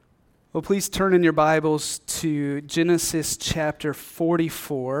Well, please turn in your Bibles to Genesis chapter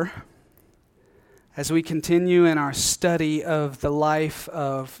 44 as we continue in our study of the life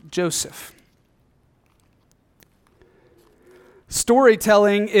of Joseph.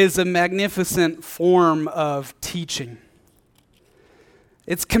 Storytelling is a magnificent form of teaching.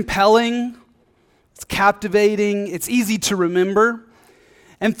 It's compelling, it's captivating, it's easy to remember.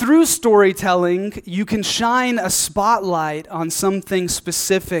 And through storytelling, you can shine a spotlight on something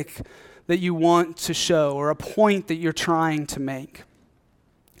specific that you want to show or a point that you're trying to make.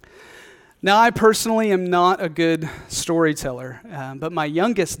 Now, I personally am not a good storyteller, but my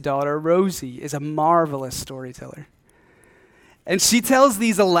youngest daughter, Rosie, is a marvelous storyteller. And she tells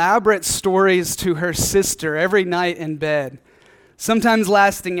these elaborate stories to her sister every night in bed, sometimes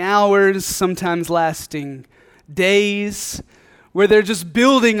lasting hours, sometimes lasting days, where they're just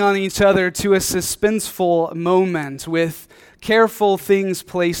building on each other to a suspenseful moment with careful things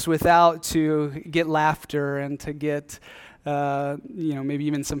placed without to get laughter and to get, maybe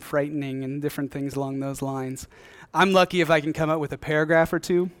even some frightening and different things along those lines. I'm lucky if I can come up with a paragraph or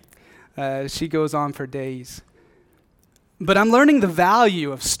two. She goes on for days. But I'm learning the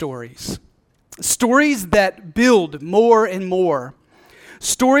value of stories. Stories that build more and more.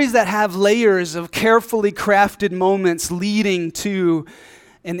 Stories that have layers of carefully crafted moments leading to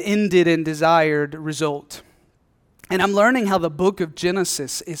an ended and desired result. And I'm learning how the book of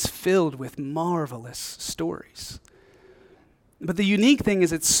Genesis is filled with marvelous stories. But the unique thing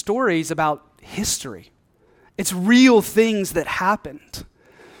is it's stories about history. It's real things that happened.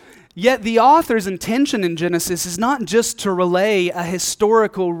 Yet the author's intention in Genesis is not just to relay a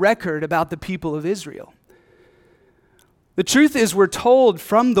historical record about the people of Israel. The truth is, we're told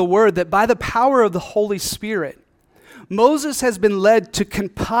from the Word that by the power of the Holy Spirit, Moses has been led to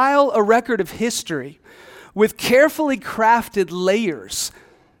compile a record of history with carefully crafted layers,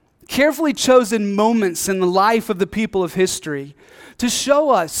 carefully chosen moments in the life of the people of history to show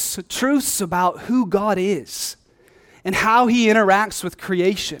us truths about who God is and how He interacts with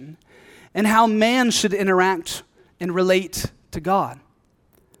creation and how man should interact and relate to God.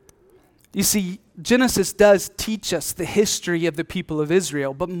 You see, Genesis does teach us the history of the people of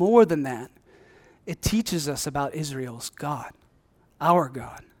Israel, but more than that, it teaches us about Israel's God, our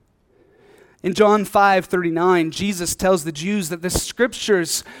God. In John 5:39, Jesus tells the Jews that the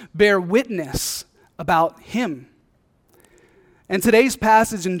scriptures bear witness about Him. And today's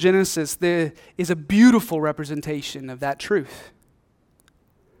passage in Genesis, there is a beautiful representation of that truth.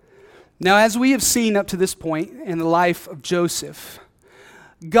 Now, as we have seen up to this point in the life of Joseph,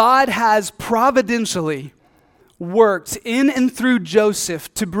 God has providentially worked in and through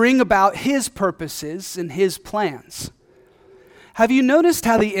Joseph to bring about His purposes and His plans. Have you noticed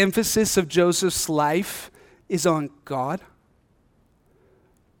how the emphasis of Joseph's life is on God?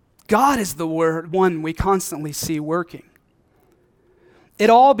 God is the one we constantly see working.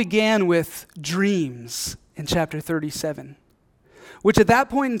 It all began with dreams in chapter 37, which at that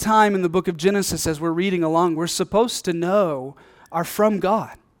point in time in the book of Genesis, as we're reading along, we're supposed to know are from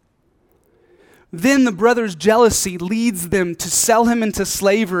God. Then the brothers' jealousy leads them to sell him into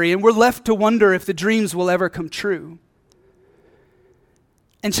slavery, and we're left to wonder if the dreams will ever come true.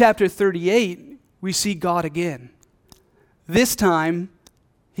 In chapter 38, we see God again. This time,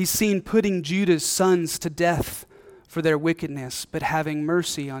 He's seen putting Judah's sons to death for their wickedness, but having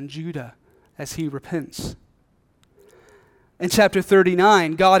mercy on Judah as he repents. In chapter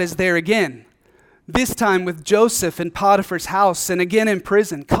 39, God is there again, this time with Joseph in Potiphar's house and again in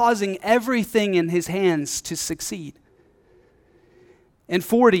prison, causing everything in his hands to succeed. In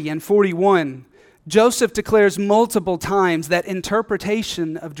 40 and 41, Joseph declares multiple times that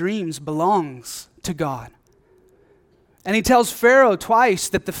interpretation of dreams belongs to God. And he tells Pharaoh twice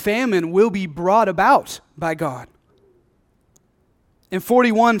that the famine will be brought about by God. In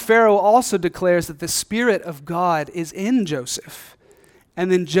 41, Pharaoh also declares that the Spirit of God is in Joseph.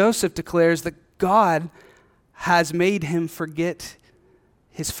 And then Joseph declares that God has made him forget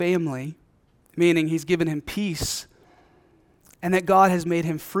his family, meaning He's given him peace, and that God has made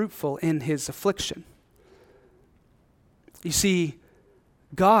him fruitful in his affliction. You see,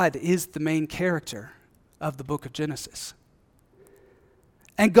 God is the main character of the book of Genesis.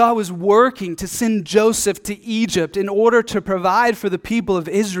 And God was working to send Joseph to Egypt in order to provide for the people of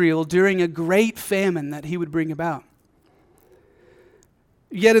Israel during a great famine that He would bring about.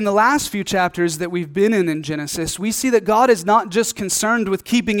 Yet in the last few chapters that we've been in Genesis, we see that God is not just concerned with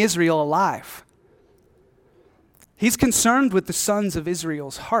keeping Israel alive. He's concerned with the sons of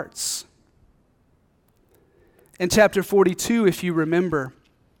Israel's hearts. In chapter 42, if you remember,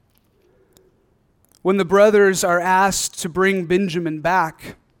 when the brothers are asked to bring Benjamin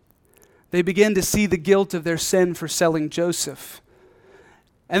back, They begin to see the guilt of their sin for selling Joseph.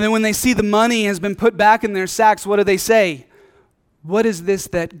 And then when they see the money has been put back in their sacks, what do they say? What is this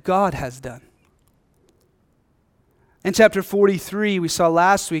that God has done? In chapter 43, we saw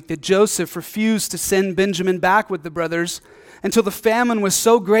last week that Joseph refused to send Benjamin back with the brothers until the famine was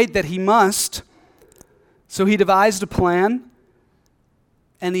so great that he must. So he devised a plan,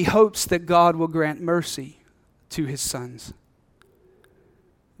 and he hopes that God will grant mercy to his sons.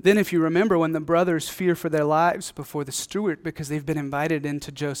 Then, if you remember, when the brothers fear for their lives before the steward because they've been invited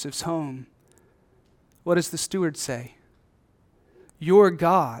into Joseph's home, what does the steward say? Your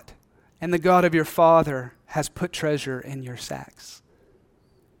God and the God of your father has put treasure in your sacks.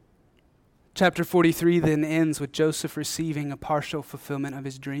 Chapter 43 then ends with Joseph receiving a partial fulfillment of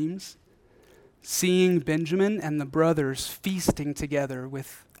his dreams, seeing Benjamin and the brothers feasting together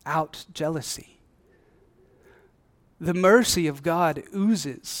without jealousy. The mercy of God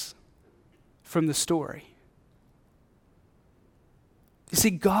oozes from the story. You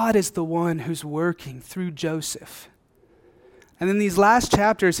see, God is the one who's working through Joseph. And in these last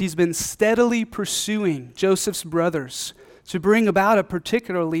chapters, he's been steadily pursuing Joseph's brothers to bring about a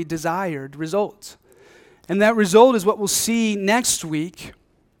particularly desired result. And that result is what we'll see next week.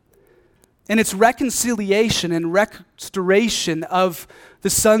 And it's reconciliation and restoration of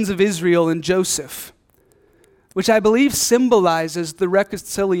the sons of Israel and Joseph, which I believe symbolizes the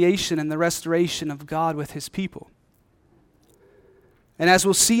reconciliation and the restoration of God with his people. And as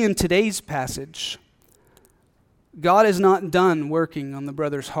we'll see in today's passage, God is not done working on the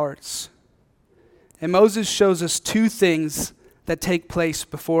brothers' hearts. And Moses shows us two things that take place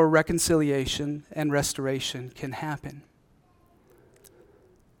before reconciliation and restoration can happen.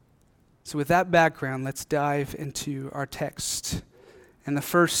 So with that background, let's dive into our text and the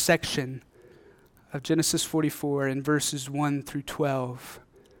first section of Genesis 44 in verses 1 through 12,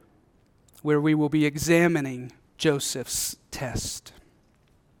 where we will be examining Joseph's test.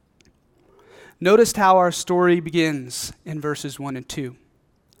 Notice how our story begins in verses 1 and 2.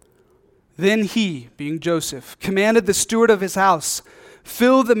 Then he, being Joseph, commanded the steward of his house,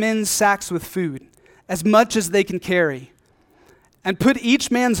 fill the men's sacks with food, as much as they can carry, and put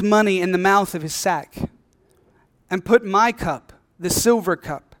each man's money in the mouth of his sack, and put my cup, the silver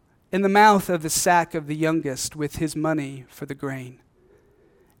cup, in the mouth of the sack of the youngest with his money for the grain.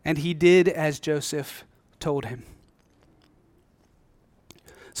 And he did as Joseph told him.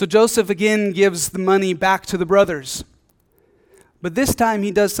 So Joseph again gives the money back to the brothers. But this time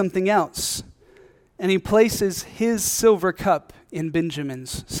he does something else. And he places his silver cup in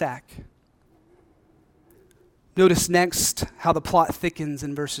Benjamin's sack. Notice next how the plot thickens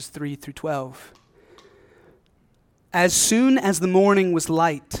in verses 3 through 12. As soon as the morning was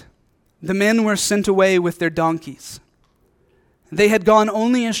light, the men were sent away with their donkeys. They had gone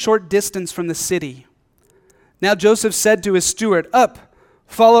only a short distance from the city. Now Joseph said to his steward, "Up,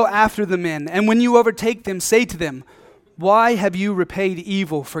 follow after the men, and when you overtake them, say to them, 'Why have you repaid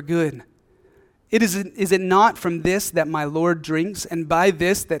evil for good? Is it not from this that my Lord drinks, and by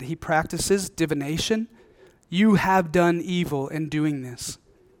this that he practices divination? You have done evil in doing this.'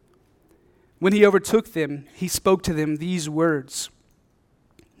 When he overtook them, he spoke to them these words.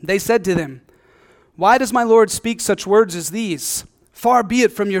 They said to them, 'Why does my Lord speak such words as these? Far be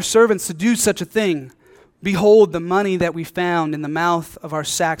it from your servants to do such a thing. Behold, the money that we found in the mouth of our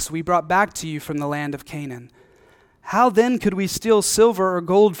sacks we brought back to you from the land of Canaan. How then could we steal silver or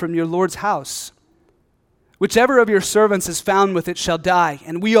gold from your Lord's house? Whichever of your servants is found with it shall die,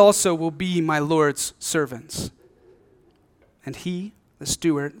 and we also will be my Lord's servants.' And he, the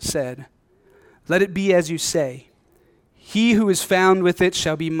steward, said, 'Let it be as you say. He who is found with it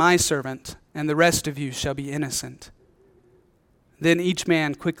shall be my servant, and the rest of you shall be innocent.' Then each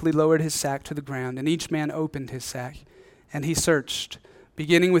man quickly lowered his sack to the ground, and each man opened his sack, and he searched,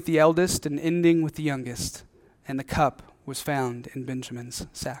 beginning with the eldest and ending with the youngest, and the cup was found in Benjamin's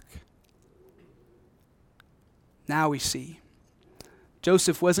sack." Now we see,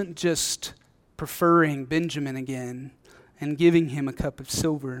 Joseph wasn't just preferring Benjamin again and giving him a cup of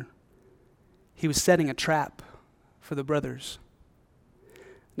silver. He was setting a trap for the brothers.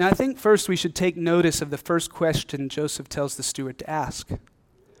 Now I think first we should take notice of the first question Joseph tells the steward to ask.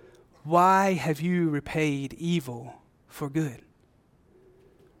 Why have you repaid evil for good?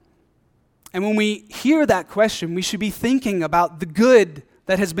 And when we hear that question, we should be thinking about the good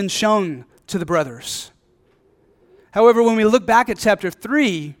that has been shown to the brothers. However, when we look back at chapter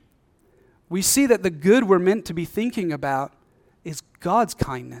 3, we see that the good we're meant to be thinking about is God's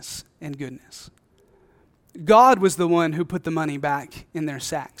kindness and goodness. God was the one who put the money back in their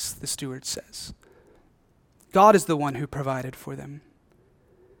sacks, the steward says. God is the one who provided for them.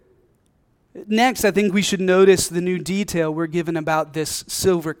 Next, I think we should notice the new detail we're given about this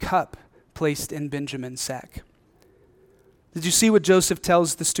silver cup placed in Benjamin's sack. Did you see what Joseph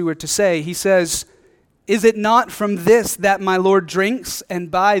tells the steward to say? He says, "Is it not from this that my Lord drinks, and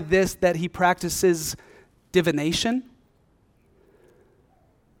by this that he practices divination?"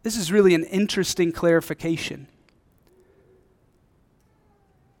 This is really an interesting clarification.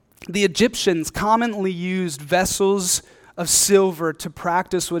 The Egyptians commonly used vessels of silver to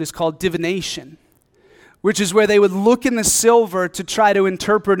practice what is called divination, which is where they would look in the silver to try to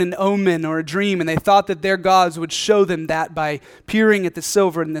interpret an omen or a dream, and they thought that their gods would show them that by peering at the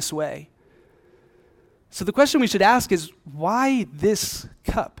silver in this way. So the question we should ask is, why this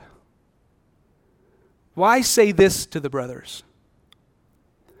cup? Why say this to the brothers?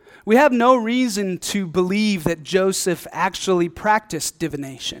 We have no reason to believe that Joseph actually practiced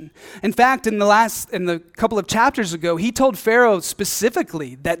divination. In fact, in the couple of chapters ago, he told Pharaoh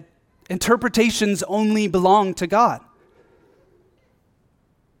specifically that interpretations only belong to God.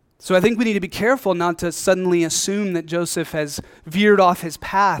 So I think we need to be careful not to suddenly assume that Joseph has veered off his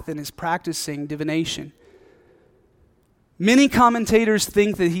path and is practicing divination. Many commentators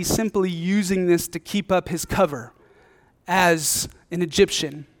think that he's simply using this to keep up his cover as an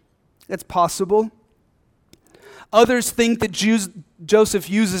Egyptian. That's possible. Others think that Joseph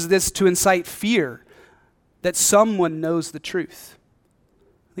uses this to incite fear, that someone knows the truth.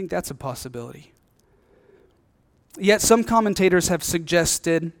 I think that's a possibility. Yet some commentators have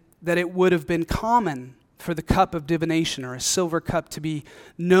suggested that it would have been common for the cup of divination, or a silver cup, to be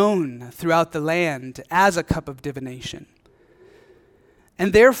known throughout the land as a cup of divination.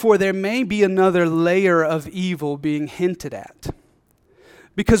 And therefore, there may be another layer of evil being hinted at,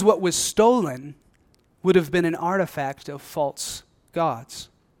 because what was stolen would have been an artifact of false gods.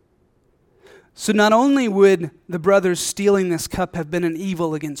 So not only would the brothers stealing this cup have been an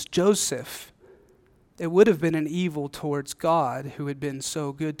evil against Joseph, it would have been an evil towards God, who had been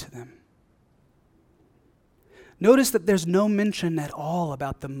so good to them. Notice that there's no mention at all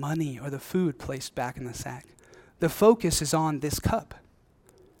about the money or the food placed back in the sack. The focus is on this cup.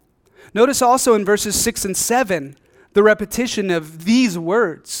 Notice also in verses 6 and 7, the repetition of these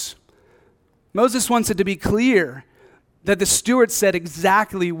words. Moses wants it to be clear that the steward said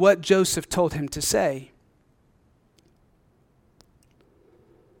exactly what Joseph told him to say.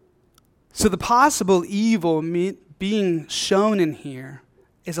 So the possible evil being shown in here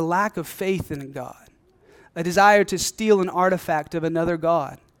is a lack of faith in God, a desire to steal an artifact of another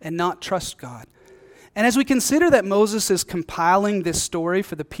God and not trust God. And as we consider that Moses is compiling this story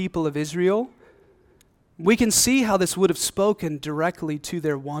for the people of Israel, we can see how this would have spoken directly to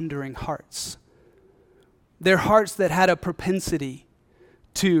their wandering hearts. Their hearts that had a propensity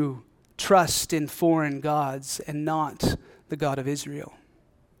to trust in foreign gods and not the God of Israel.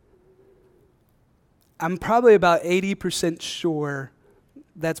 I'm probably about 80% sure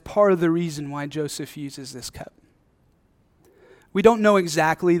that's part of the reason why Joseph uses this cup. We don't know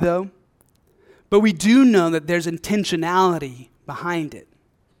exactly, though, but we do know that there's intentionality behind it.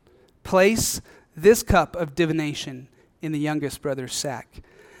 Place this cup of divination in the youngest brother's sack,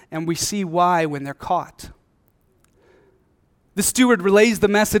 and we see why when they're caught. The steward relays the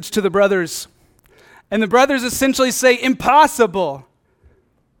message to the brothers, and the brothers essentially say, "Impossible!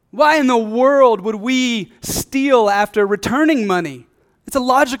 Why in the world would we steal after returning money?" It's a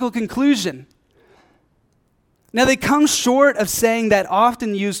logical conclusion. Now they come short of saying that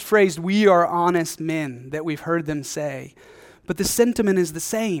often used phrase, "We are honest men," that we've heard them say, but the sentiment is the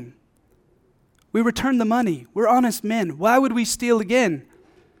same. We returned the money. We're honest men. Why would we steal again?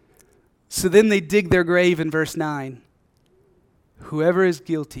 So then they dig their grave in verse 9. "Whoever is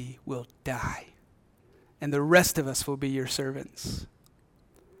guilty will die, and the rest of us will be your servants."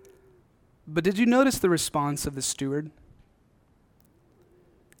 But did you notice the response of the steward?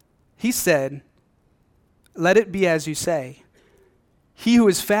 He said, "Let it be as you say. He who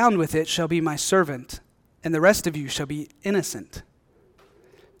is found with it shall be my servant, and the rest of you shall be innocent."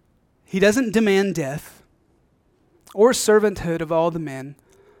 He doesn't demand death or servanthood of all the men,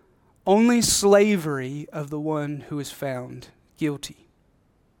 only slavery of the one who is found guilty.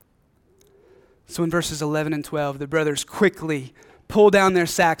 So in verses 11 and 12, the brothers quickly pull down their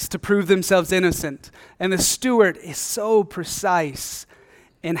sacks to prove themselves innocent. And the steward is so precise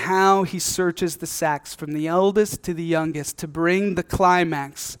in how he searches the sacks from the eldest to the youngest to bring the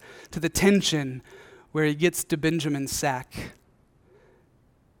climax to the tension where he gets to Benjamin's sack.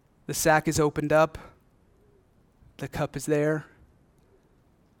 The sack is opened up. The cup is there.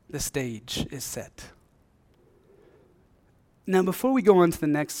 The stage is set. Now, before we go on to the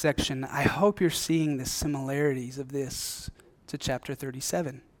next section, I hope you're seeing the similarities of this to chapter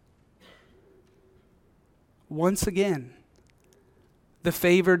 37. once again, the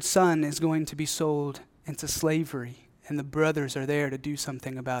favored son is going to be sold into slavery, and the brothers are there to do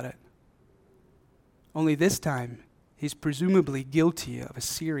something about it. Only this time, he's presumably guilty of a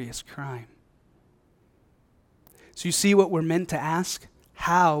serious crime. So you see what we're meant to ask?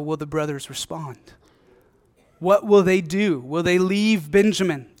 How will the brothers respond? What will they do? Will they leave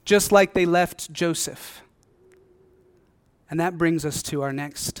Benjamin just like they left Joseph? And that brings us to our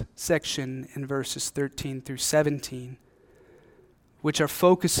next section in verses 13 through 17, which are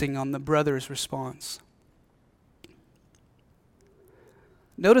focusing on the brothers' response.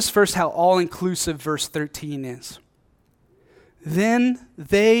 Notice first how all-inclusive verse 13 is. Then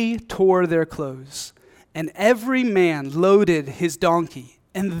they tore their clothes, and every man loaded his donkey,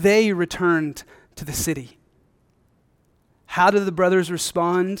 and they returned to the city. How do the brothers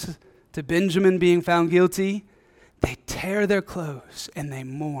respond to Benjamin being found guilty? They tear their clothes and they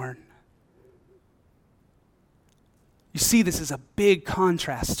mourn. You see, this is a big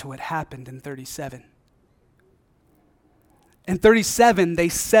contrast to what happened in 37. In 37, they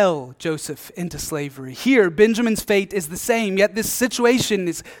sell Joseph into slavery. Here, Benjamin's fate is the same, yet this situation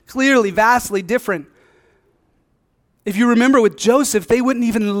is clearly vastly different. If you remember with Joseph, they wouldn't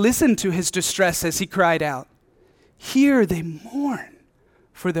even listen to his distress as he cried out. Here, they mourn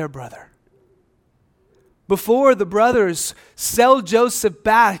for their brother. Before, the brothers sell Joseph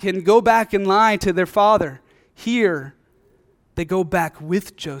back and go back and lie to their father. Here, they go back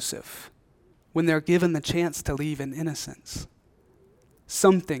with Joseph when they're given the chance to leave in innocence.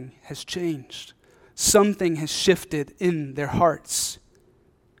 Something has changed. Something has shifted in their hearts.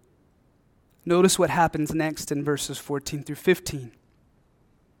 Notice what happens next in verses 14 through 15.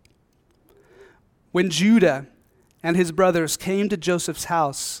 When Judah and his brothers came to Joseph's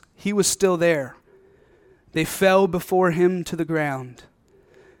house, he was still there. They fell before him to the ground.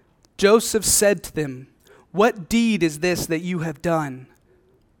 Joseph said to them, "What deed is this that you have done?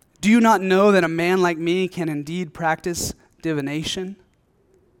 Do you not know that a man like me can indeed practice divination?"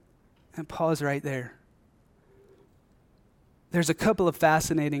 And pause right there. There's a couple of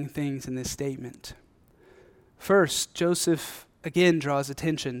fascinating things in this statement. First, Joseph again draws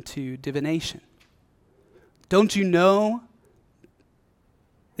attention to divination. Don't you know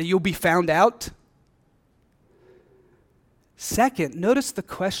that you'll be found out? Second, notice the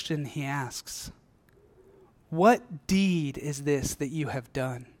question he asks. What deed is this that you have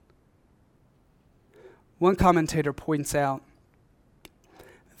done? One commentator points out,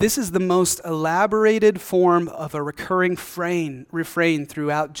 this is the most elaborated form of a recurring refrain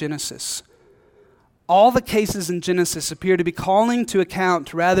throughout Genesis. All the cases in Genesis appear to be calling to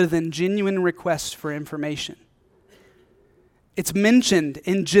account rather than genuine requests for information. It's mentioned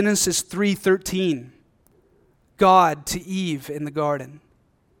in Genesis 3:13, God to Eve in the garden.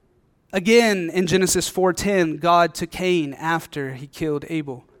 Again, in Genesis 4:10, God to Cain after he killed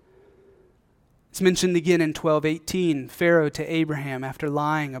Abel. It's mentioned again in 12:18, Pharaoh to Abraham after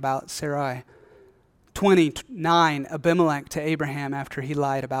lying about Sarai. 29, Abimelech to Abraham after he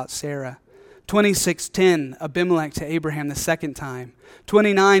lied about Sarah. 26:10, Abimelech to Abraham the second time.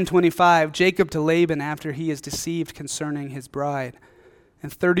 29:25, Jacob to Laban after he is deceived concerning his bride.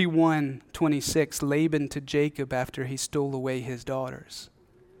 And 31:26, Laban to Jacob after he stole away his daughters.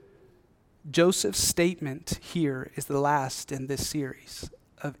 Joseph's statement here is the last in this series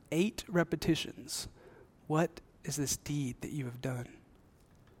of 8 repetitions. What is this deed that you have done?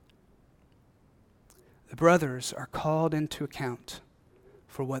 The brothers are called into account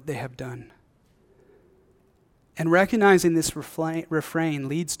for what they have done. And recognizing this refrain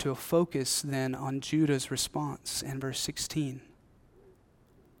leads to a focus then on Judah's response in verse 16.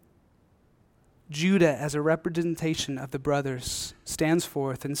 Judah, as a representation of the brothers, stands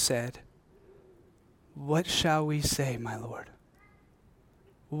forth and said, "What shall we say, my Lord?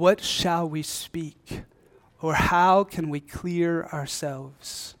 What shall we speak? Or how can we clear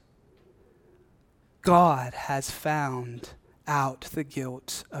ourselves? God has found out the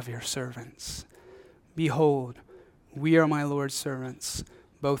guilt of your servants. Behold, we are my Lord's servants,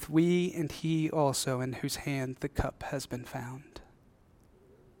 both we and he also in whose hand the cup has been found."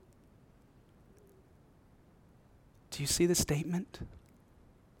 Do you see the statement?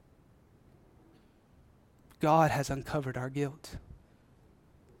 God has uncovered our guilt.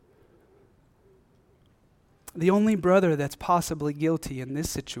 The only brother that's possibly guilty in this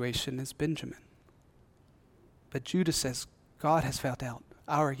situation is Benjamin. But Judah says, God has found out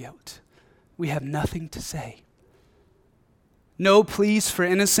our guilt. We have nothing to say. No pleas for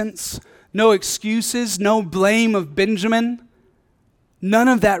innocence, no excuses, no blame of Benjamin. None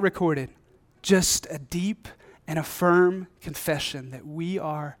of that recorded. Just a deep and a firm confession that we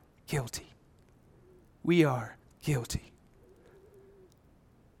are guilty. We are guilty.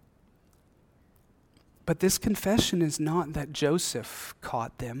 But this confession is not that Joseph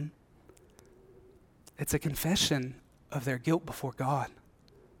caught them. It's a confession of their guilt before God.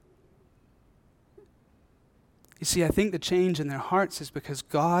 You see, I think the change in their hearts is because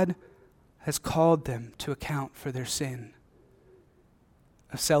God has called them to account for their sin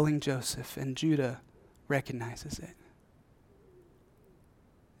of selling Joseph, and Judah recognizes it.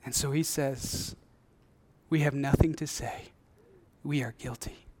 And so he says, we have nothing to say. We are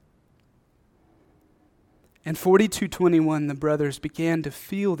guilty. In 42:21, the brothers began to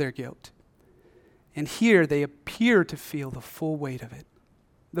feel their guilt. And here they appear to feel the full weight of it,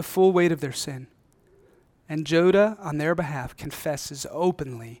 the full weight of their sin. And Judah, on their behalf, confesses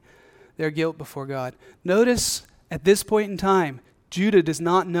openly their guilt before God. Notice at this point in time, Judah does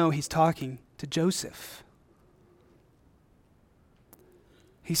not know he's talking to Joseph.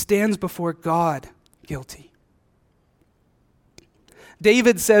 He stands before God guilty.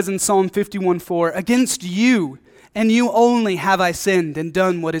 David says in Psalm 51:4, "Against you and you only have I sinned and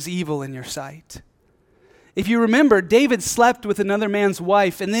done what is evil in your sight." If you remember, David slept with another man's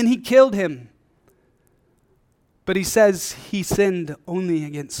wife and then he killed him. But he says he sinned only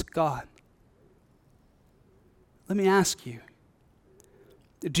against God. Let me ask you,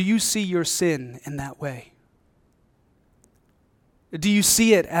 do you see your sin in that way? Do you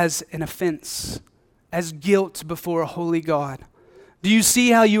see it as an offense, as guilt before a holy God? Do you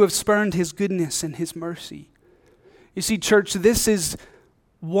see how you have spurned his goodness and his mercy? You see, church, this is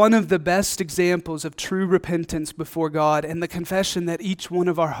one of the best examples of true repentance before God and the confession that each one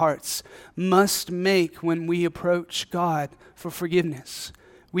of our hearts must make when we approach God for forgiveness.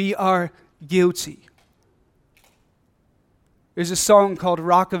 We are guilty. There's a song called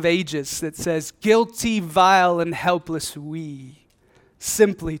Rock of Ages that says, "Guilty, vile, and helpless we,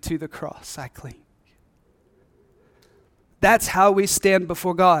 simply to the cross I cling." That's how we stand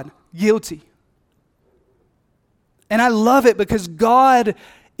before God, guilty. And I love it because God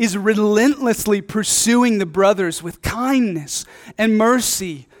is relentlessly pursuing the brothers with kindness and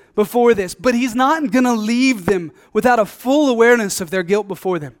mercy before this. But he's not going to leave them without a full awareness of their guilt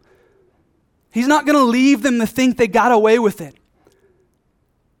before them. He's not going to leave them to think they got away with it.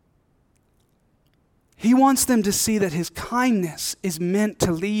 He wants them to see that his kindness is meant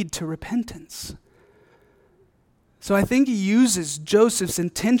to lead to repentance. So I think he uses Joseph's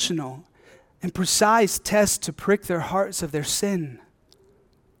intentional and precise test to prick their hearts of their sin.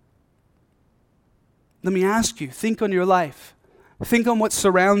 Let me ask you, think on your life. Think on what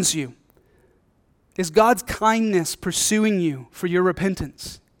surrounds you. Is God's kindness pursuing you for your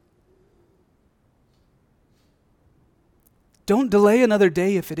repentance? Don't delay another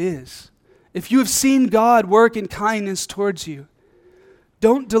day if it is. If you have seen God work in kindness towards you,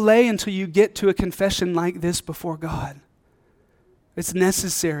 don't delay until you get to a confession like this before God. It's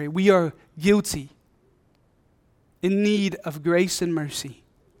necessary. We are guilty, in need of grace and mercy.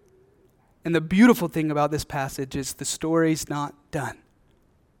 And the beautiful thing about this passage is the story's not done.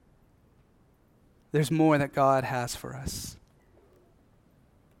 There's more that God has for us.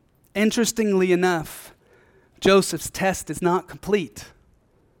 Interestingly enough, Joseph's test is not complete.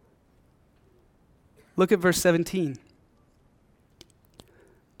 Look at verse 17.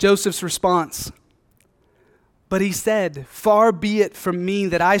 Joseph's response. But he said, "Far be it from me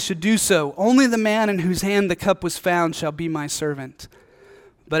that I should do so. Only the man in whose hand the cup was found shall be my servant.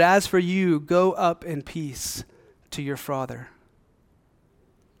 But as for you, go up in peace to your father."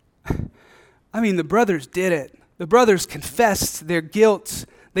 I mean, the brothers did it. The brothers confessed their guilt.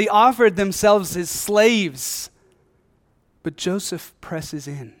 They offered themselves as slaves. But Joseph presses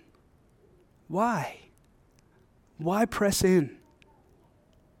in. Why? Why press in?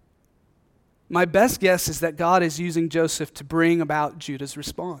 My best guess is that God is using Joseph to bring about Judah's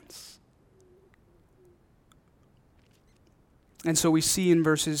response. And so we see in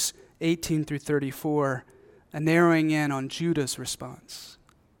verses 18 through 34 a narrowing in on Judah's response.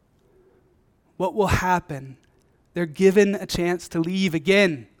 What will happen? They're given a chance to leave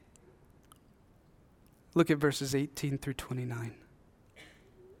again. Look at verses 18 through 29.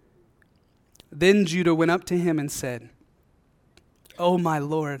 Then Judah went up to him and said, "O my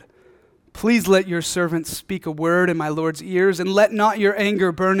Lord, please let your servant speak a word in my Lord's ears, and let not your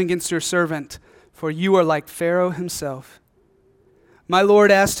anger burn against your servant, for you are like Pharaoh himself. My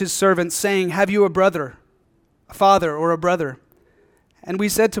Lord asked his servant, saying, 'Have you a brother, a father, or a brother?' And we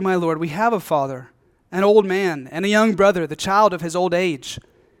said to my Lord, 'We have a father, an old man, and a young brother, the child of his old age.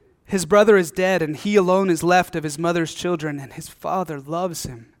 His brother is dead, and he alone is left of his mother's children, and his father loves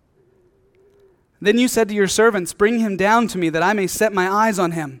him.' Then you said to your servants, 'Bring him down to me, that I may set my eyes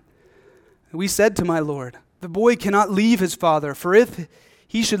on him.' We said to my Lord, the boy cannot leave his father, for if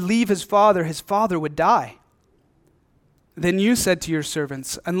he should leave his father would die. Then you said to your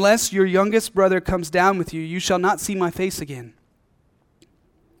servants, unless your youngest brother comes down with you, you shall not see my face again.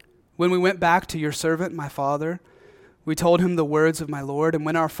 When we went back to your servant, my father, we told him the words of my Lord, and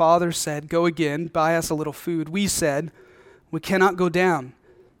when our father said, go again, buy us a little food, we said, we cannot go down.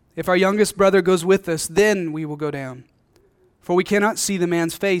 If our youngest brother goes with us, then we will go down. For we cannot see the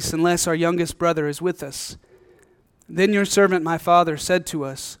man's face unless our youngest brother is with us. Then your servant, my father, said to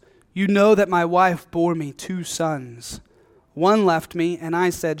us, you know that my wife bore me 2 sons. One left me, and I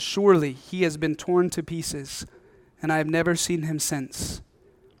said, surely he has been torn to pieces, and I have never seen him since.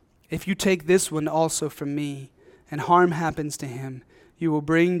 If you take this one also from me, and harm happens to him, you will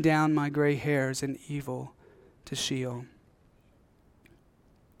bring down my gray hairs in evil to Sheol.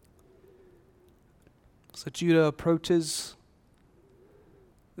 So Judah approaches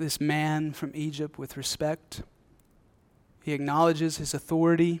this man from Egypt with respect. He acknowledges his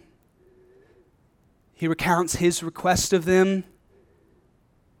authority. He recounts his request of them.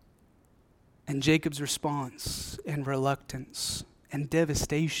 And Jacob's response and reluctance and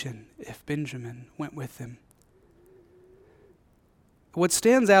devastation if Benjamin went with him. What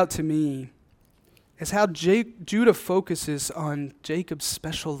stands out to me is how Judah focuses on Jacob's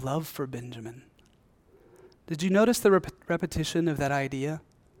special love for Benjamin. Did you notice the repetition of that idea?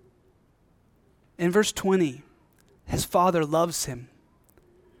 In verse 20, his father loves him.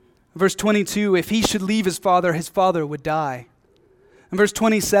 Verse 22, if he should leave his father would die. In verse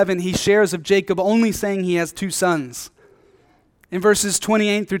 27, he shares of Jacob only saying he has 2 sons. In verses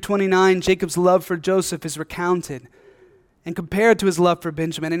 28 through 29, Jacob's love for Joseph is recounted and compared to his love for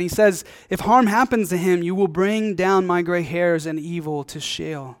Benjamin. And he says, if harm happens to him, you will bring down my gray hairs and evil to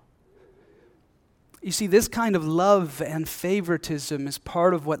Sheol. You see, this kind of love and favoritism is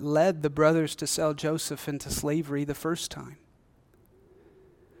part of what led the brothers to sell Joseph into slavery the first time.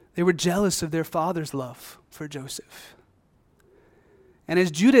 They were jealous of their father's love for Joseph. And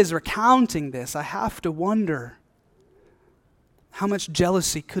as Judah is recounting this, I have to wonder how much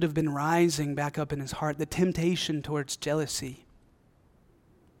jealousy could have been rising back up in his heart, the temptation towards jealousy.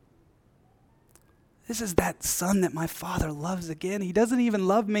 This is that son that my father loves again. He doesn't even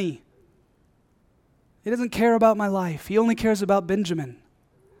love me. He doesn't care about my life. He only cares about Benjamin.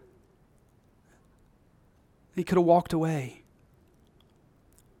 He could have walked away.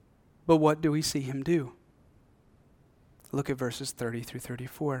 But what do we see him do? Look at verses 30 through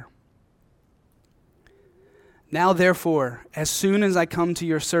 34. Now therefore, as soon as I come to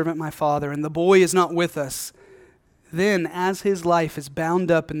your servant my father, and the boy is not with us, then as his life is bound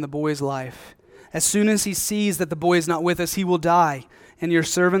up in the boy's life, as soon as he sees that the boy is not with us, he will die, and your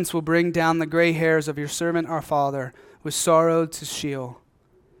servants will bring down the gray hairs of your servant our father with sorrow to Sheol.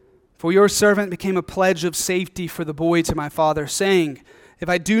 For your servant became a pledge of safety for the boy to my father, saying, if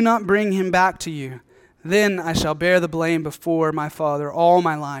I do not bring him back to you, then I shall bear the blame before my father all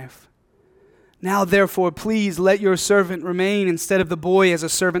my life. Now therefore, please let your servant remain instead of the boy as a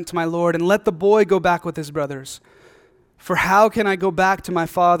servant to my Lord, and let the boy go back with his brothers. For how can I go back to my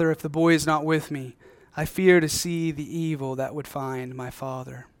father if the boy is not with me? I fear to see the evil that would find my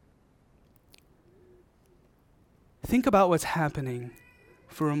father. Think about what's happening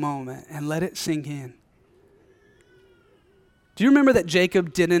for a moment and let it sink in. Do you remember that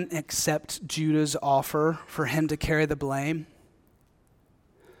Jacob didn't accept Judah's offer for him to carry the blame?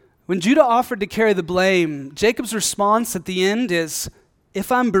 When Judah offered to carry the blame, Jacob's response at the end is,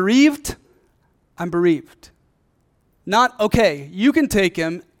 if I'm bereaved, I'm bereaved. Not, okay, you can take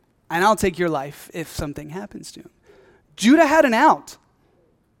him and I'll take your life if something happens to him. Judah had an out.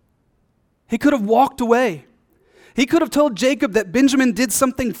 He could have walked away. He could have told Jacob that Benjamin did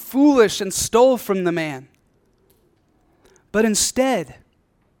something foolish and stole from the man. But instead,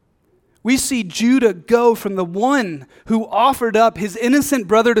 we see Judah go from the one who offered up his innocent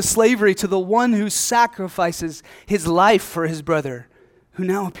brother to slavery to the one who sacrifices his life for his brother, who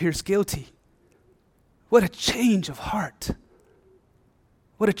now appears guilty. What a change of heart.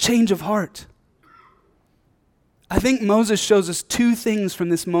 What a change of heart. I think Moses shows us 2 things from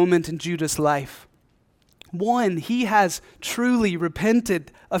this moment in Judah's life. One, he has truly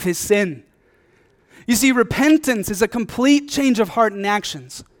repented of his sin. You see, repentance is a complete change of heart and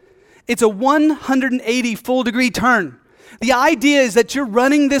actions. It's a 180 full degree turn. The idea is that you're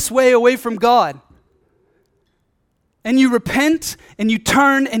running this way away from God. And you repent and you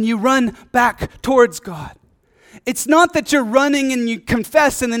turn and you run back towards God. It's not that you're running and you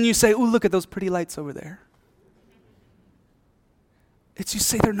confess and then you say, oh, look at those pretty lights over there. It's you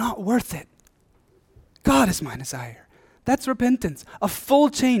say they're not worth it. God is my desire. That's repentance, a full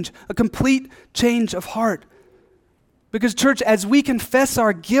change, a complete change of heart. Because church, as we confess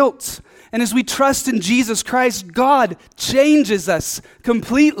our guilt and as we trust in Jesus Christ, God changes us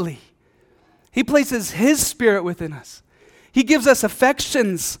completely. He places His Spirit within us. He gives us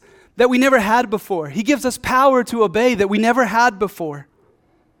affections that we never had before. He gives us power to obey that we never had before.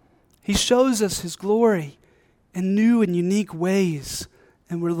 He shows us His glory in new and unique ways,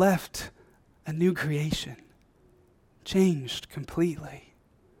 and we're left a new creation, changed completely.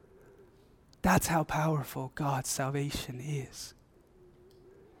 That's how powerful God's salvation is.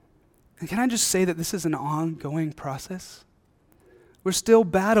 And can I just say that this is an ongoing process? We're still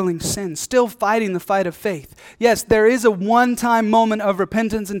battling sin, still fighting the fight of faith. Yes, there is a one-time moment of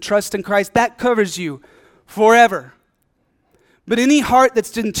repentance and trust in Christ. That covers you forever. But any heart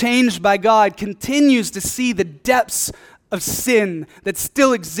that's been changed by God continues to see the depths of sin that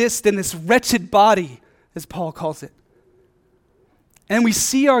still exist in this wretched body, as Paul calls it. And we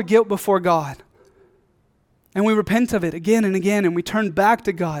see our guilt before God. And we repent of it again and again, and we turn back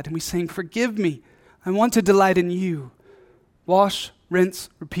to God, and we say, forgive me. I want to delight in you. Wash, rinse,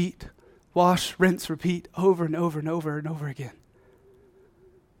 repeat. Wash, rinse, repeat, over and over and over and over again.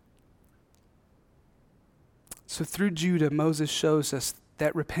 So through Judah, Moses shows us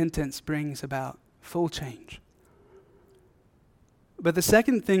that repentance brings about full change. But the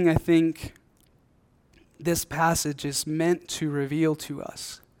second thing I think this passage is meant to reveal to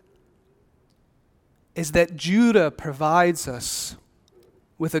us is that Judah provides us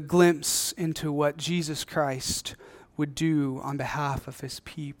with a glimpse into what Jesus Christ would do on behalf of His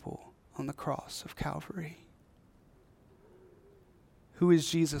people on the cross of Calvary. Who is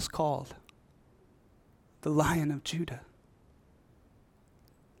Jesus called? The Lion of Judah.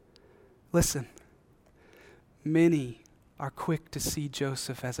 Listen, many are quick to see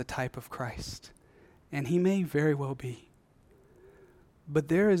Joseph as a type of Christ, and he may very well be. But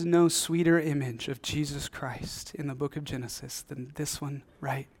there is no sweeter image of Jesus Christ in the book of Genesis than this one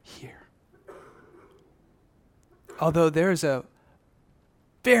right here. Although there is a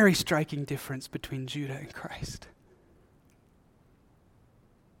very striking difference between Judah and Christ.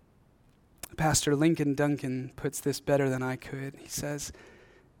 Pastor Lincoln Duncan puts this better than I could. He says,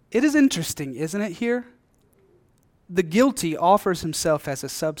 "It is interesting, isn't it here? The guilty offers himself as a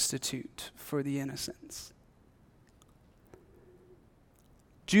substitute for the innocents."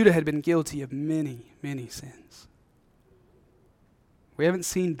 Judah had been guilty of many, many sins. We haven't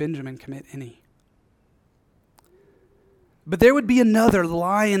seen Benjamin commit any. But there would be another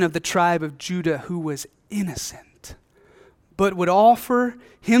lion of the tribe of Judah who was innocent, but would offer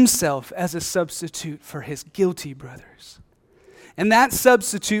himself as a substitute for his guilty brothers. And that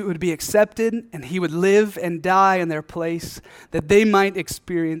substitute would be accepted, and he would live and die in their place, that they might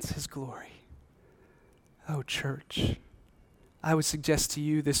experience his glory. Oh, church, I would suggest to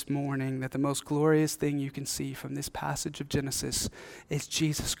you this morning that the most glorious thing you can see from this passage of Genesis is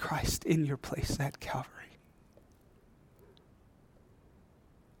Jesus Christ in your place at Calvary.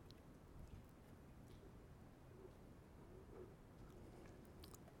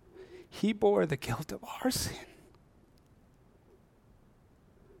 He bore the guilt of our sin.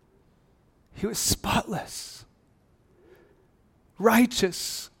 He was spotless,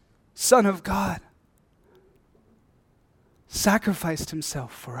 righteous Son of God. Sacrificed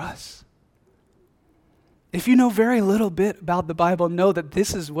himself for us. If you know very little bit about the Bible, know that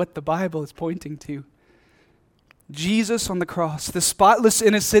this is what the Bible is pointing to. Jesus on the cross, the spotless,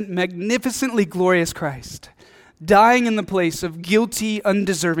 innocent, magnificently glorious Christ, dying in the place of guilty,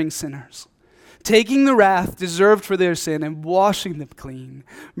 undeserving sinners, taking the wrath deserved for their sin and washing them clean,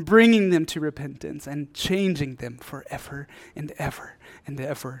 bringing them to repentance and changing them forever and ever and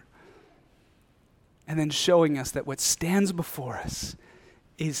ever. And then showing us that what stands before us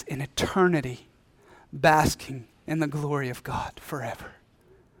is an eternity basking in the glory of God forever.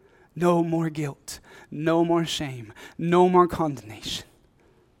 No more guilt, no more shame, no more condemnation.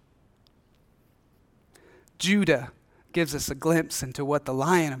 Judah gives us a glimpse into what the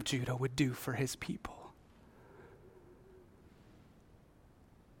Lion of Judah would do for his people.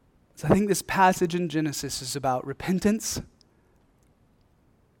 So I think this passage in Genesis is about repentance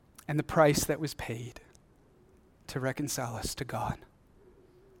and the price that was paid to reconcile us to God.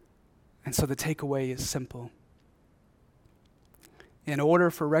 And so the takeaway is simple. In order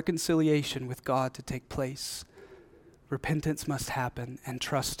for reconciliation with God to take place, repentance must happen and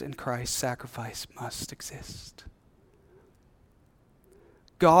trust in Christ's sacrifice must exist.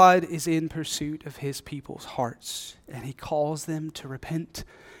 God is in pursuit of his people's hearts, and he calls them to repent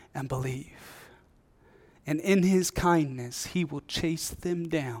and believe. And in his kindness, he will chase them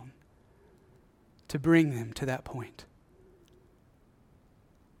down to bring them to that point.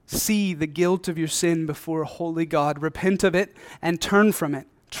 see the guilt of your sin before a holy God. Repent of it and turn from it,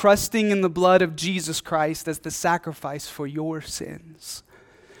 trusting in the blood of Jesus Christ as the sacrifice for your sins.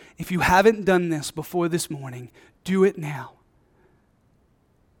 If you haven't done this before this morning, do it now.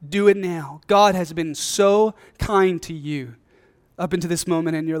 Do it now. God has been so kind to you up into this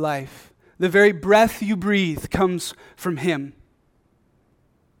moment in your life. The very breath you breathe comes from Him.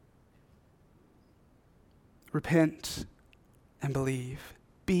 Repent and believe.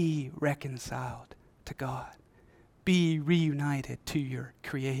 Be reconciled to God. Be reunited to your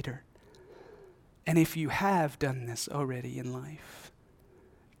Creator. And if you have done this already in life,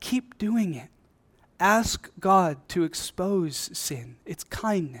 keep doing it. Ask God to expose sin. It's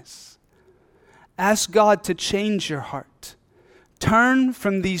kindness. Ask God to change your heart. Turn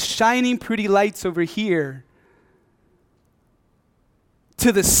from these shiny, pretty lights over here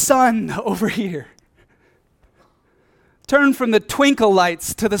to the sun over here. Turn from the twinkle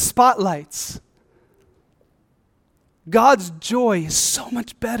lights to the spotlights. God's joy is so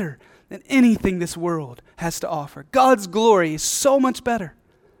much better than anything this world has to offer. God's glory is so much better.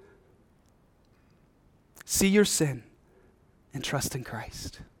 See your sin and trust in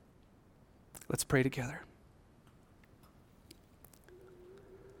Christ. Let's pray together.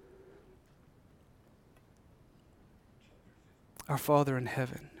 Our Father in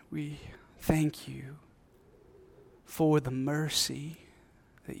heaven, we thank you for the mercy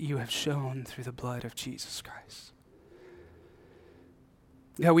that you have shown through the blood of Jesus Christ.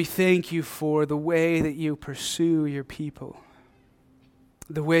 God, we thank you for the way that you pursue your people,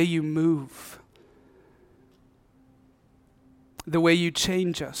 the way you move, the way you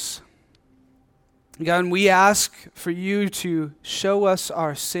change us. God, and we ask for you to show us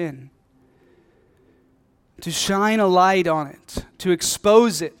our sin, to shine a light on it, to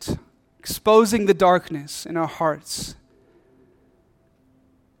expose it, exposing the darkness in our hearts,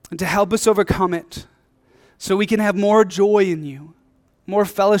 and to help us overcome it so we can have more joy in you, more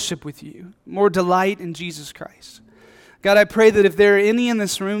fellowship with you, more delight in Jesus Christ. God, I pray that if there are any in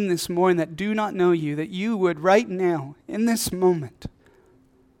this room this morning that do not know you, that you would right now, in this moment,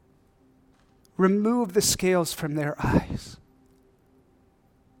 remove the scales from their eyes.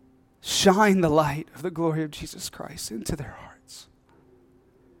 Shine the light of the glory of Jesus Christ into their hearts.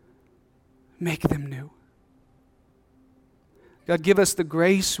 Make them new. God, give us the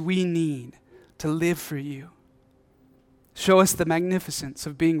grace we need to live for you. Show us the magnificence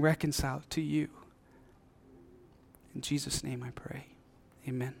of being reconciled to you. In Jesus' name I pray.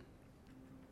 Amen.